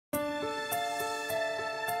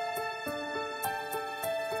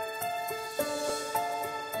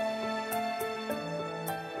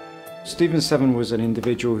Stephen Seven was an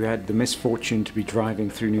individual who had the misfortune to be driving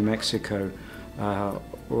through New Mexico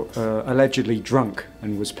allegedly drunk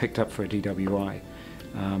and was picked up for a DWI,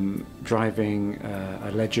 driving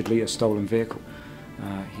allegedly a stolen vehicle.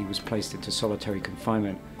 He was placed into solitary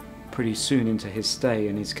confinement pretty soon into his stay,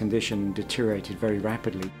 and his condition deteriorated very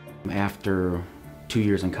rapidly. After 2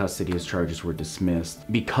 years in custody, his charges were dismissed.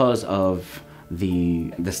 Because of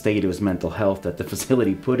the state of his mental health that the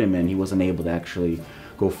facility put him in, he wasn't able to actually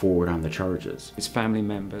go forward on the charges. His family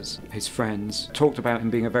members, his friends, talked about him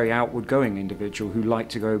being a very outward-going individual who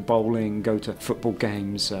liked to go bowling, go to football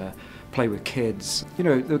games, play with kids. You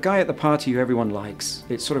know, the guy at the party who everyone likes,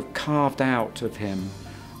 it sort of carved out of him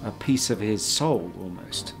a piece of his soul,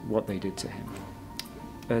 almost, what they did to him,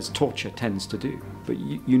 as torture tends to do. But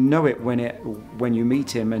you know it when you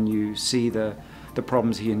meet him and you see the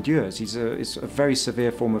problems he endures. It's a very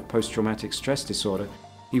severe form of post-traumatic stress disorder.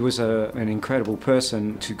 He was an incredible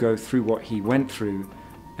person to go through what he went through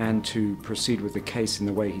and to proceed with the case in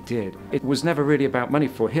the way he did. It was never really about money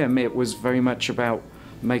for him. It was very much about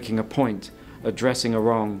making a point, addressing a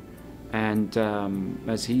wrong, and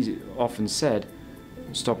as he often said,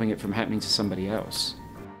 stopping it from happening to somebody else.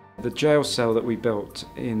 The jail cell that we built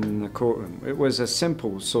in the courtroom, it was a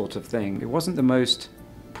simple sort of thing. It wasn't the most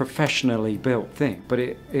professionally built thing, but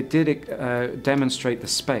it did demonstrate the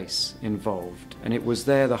space involved, and it was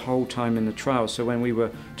there the whole time in the trial. So when we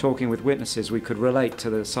were talking with witnesses, we could relate to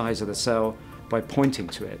the size of the cell by pointing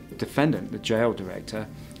to it. The defendant, the jail director,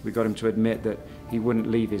 we got him to admit that he wouldn't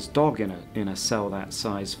leave his dog in a cell that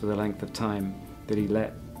size for the length of time that he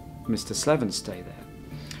let Mr. Slevin stay there.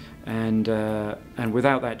 And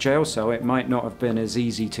without that jail cell, it might not have been as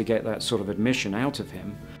easy to get that sort of admission out of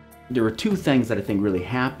him. There were two things that I think really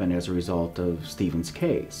happened as a result of Stephen's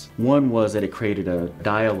case. One was that it created a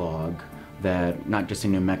dialogue that, not just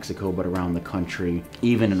in New Mexico, but around the country,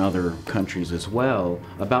 even in other countries as well,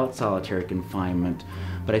 about solitary confinement.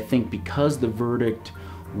 But I think because the verdict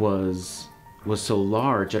was so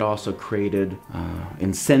large, it also created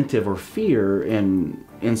incentive or fear in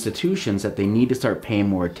institutions that they need to start paying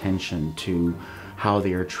more attention to how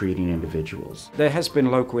they are treating individuals. There has been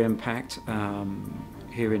local impact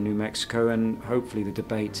here in New Mexico, and hopefully the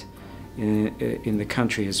debate in the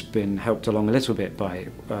country has been helped along a little bit by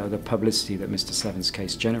the publicity that Mr. Slevin's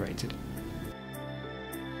case generated.